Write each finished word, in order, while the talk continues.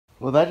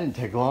Well, that didn't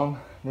take long.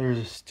 There's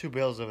just 2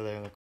 bales over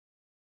there.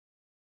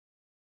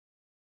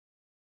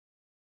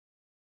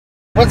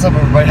 What's up,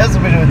 everybody? How's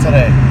everybody doing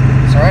today?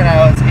 So right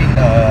now it's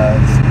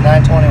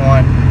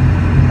 9:21.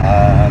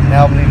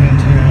 Now I'm leaving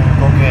to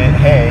go get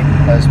hay.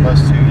 I was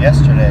supposed to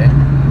yesterday,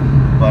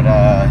 but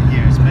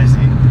he was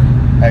busy.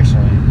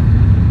 Actually,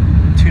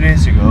 2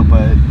 days ago,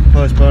 but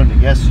postponed it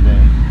yesterday,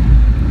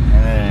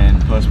 and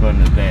then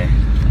postponed it today.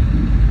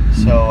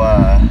 So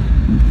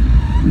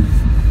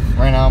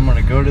right now I'm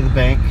gonna go to the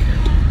bank. So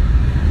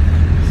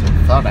I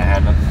thought I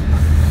had nothing.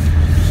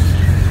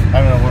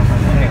 I don't know where my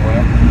money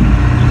went,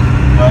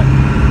 but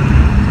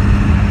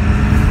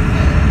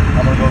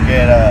I'm gonna go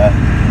get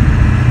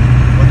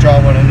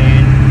withdraw what I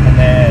need, and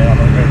then I'm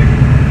gonna go to the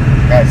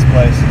guy's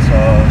place. So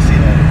see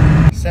you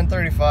later. It's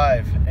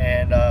 10:35,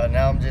 and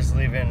now I'm just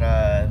leaving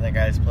the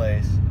guy's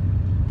place.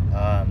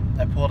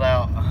 I pulled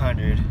out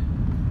 100,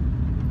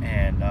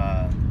 and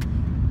I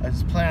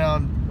was planning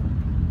on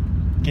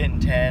getting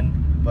 10,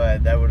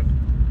 but that would have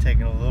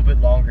taken a little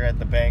bit longer at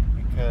the bank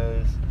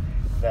because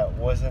that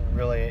wasn't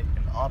really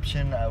an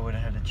option. I would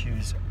have had to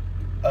choose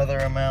other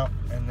amount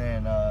and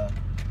then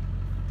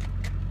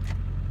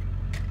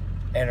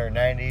enter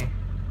 90,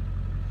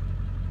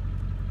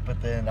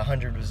 but then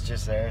 100 was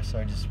just there, so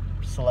I just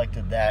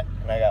selected that,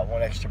 and I got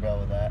 1 extra bale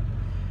with that.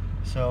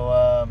 So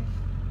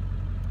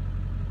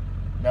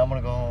now I'm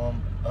gonna go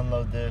home,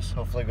 unload this.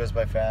 Hopefully it goes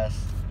by fast.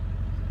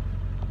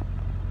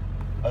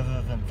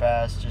 Other than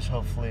fast, just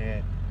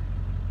hopefully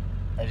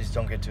I just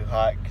don't get too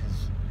hot,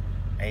 because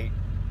I hate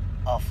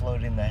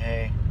offloading the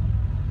hay,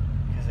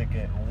 because I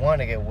get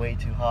way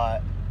too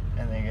hot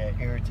and they get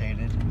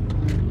irritated.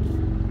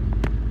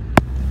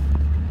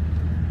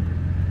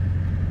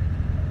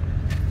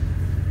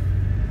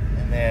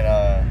 And then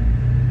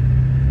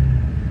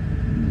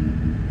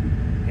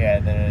yeah,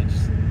 then I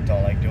just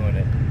don't like doing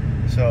it.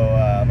 So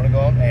I'm gonna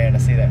go home and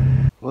I'll see you there.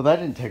 Well, that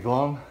didn't take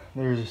long.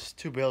 There's just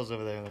 2 bales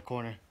over there in the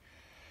corner.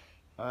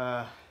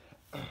 I'll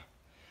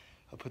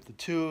put the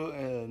 2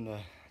 in the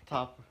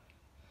top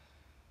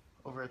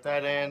over at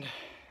that end,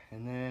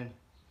 and then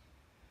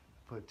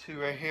put 2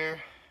 right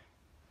here.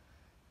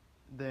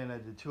 Then I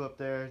did 2 up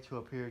there, 2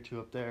 up here, 2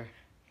 up there,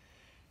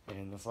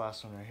 and this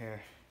last one right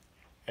here.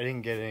 I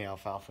didn't get any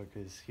alfalfa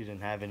because he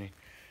didn't have any,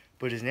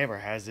 but his neighbor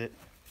has it.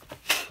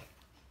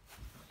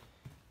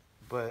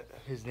 But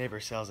his neighbor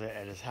sells it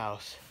at his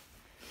house.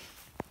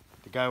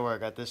 The guy where I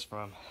got this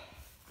from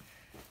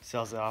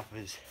sells it off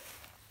his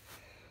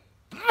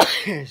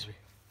excuse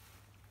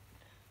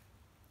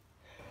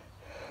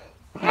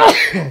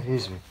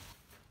me,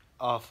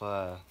 off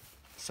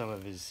some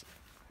of his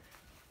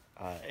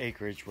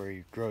acreage where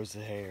he grows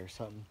the hay or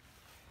something.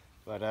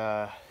 But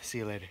see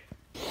you later.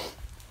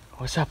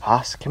 What's up,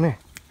 Hoss? Come here.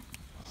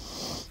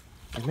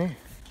 Come here.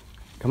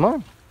 Come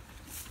on.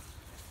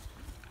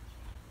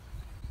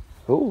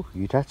 Oh,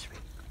 you touched me.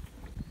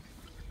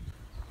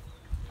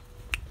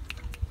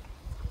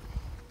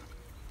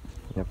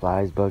 The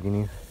fly's bugging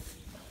you.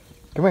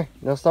 Come here.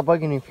 They'll stop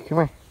bugging you. Come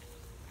here.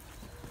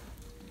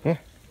 Here.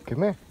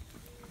 Come here.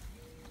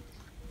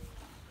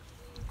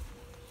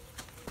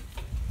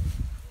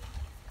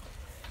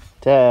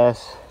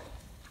 Tess.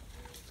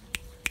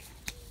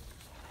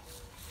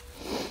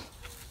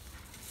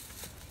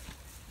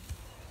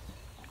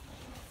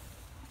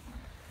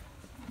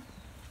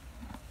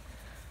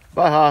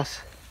 Bye,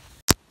 Hoss.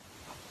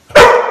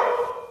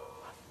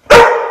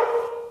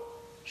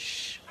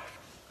 Shh.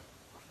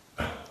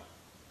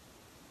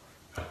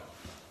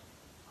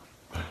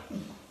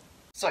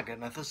 So I got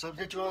another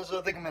subject to so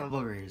I think I'm in a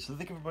vlogger here. So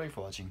thank everybody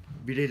for watching.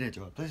 If you did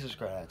enjoy, please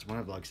subscribe to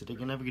my vlog. So take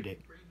care and have a good day.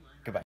 Goodbye.